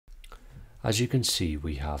As you can see,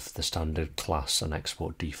 we have the standard class and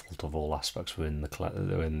export default of all aspects within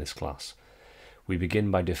this class. We begin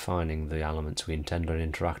by defining the elements we intend on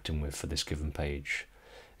interacting with for this given page.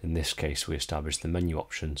 In this case, we establish the menu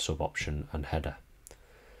option, sub-option, and header.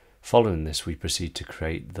 Following this, we proceed to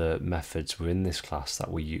create the methods within this class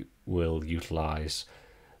that we will utilize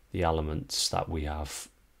the elements that we have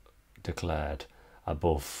declared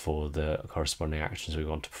above for the corresponding actions we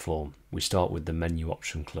want to perform. We start with the menu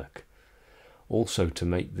option click. Also, to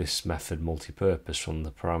make this method multi-purpose, from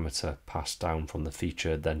the parameter passed down from the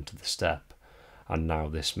feature then to the step, and now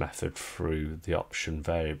this method through the option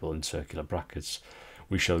variable in circular brackets,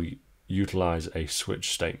 we shall utilize a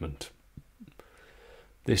switch statement.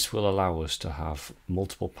 This will allow us to have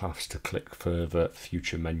multiple paths to click further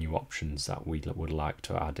future menu options that we would like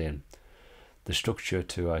to add in. The structure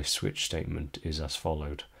to a switch statement is as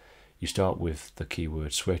followed. You start with the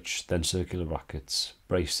keyword switch, then circular brackets,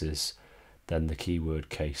 braces, then the keyword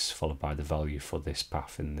case followed by the value for this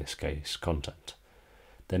path, in this case content,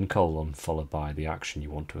 then colon followed by the action you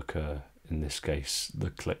want to occur, in this case the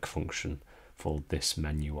click function for this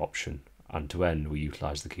menu option, and to end we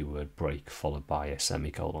utilize the keyword break followed by a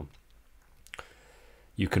semicolon.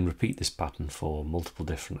 You can repeat this pattern for multiple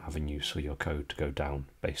different avenues for your code to go down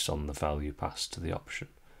based on the value passed to the option,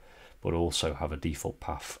 but also have a default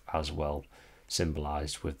path as well,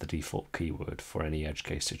 symbolized with the default keyword for any edge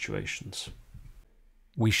case situations.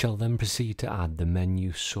 We shall then proceed to add the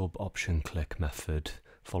menu sub-option click method,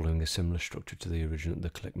 following a similar structure to the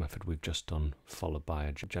click method we've just done, followed by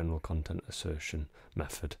a general content assertion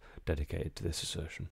method dedicated to this assertion.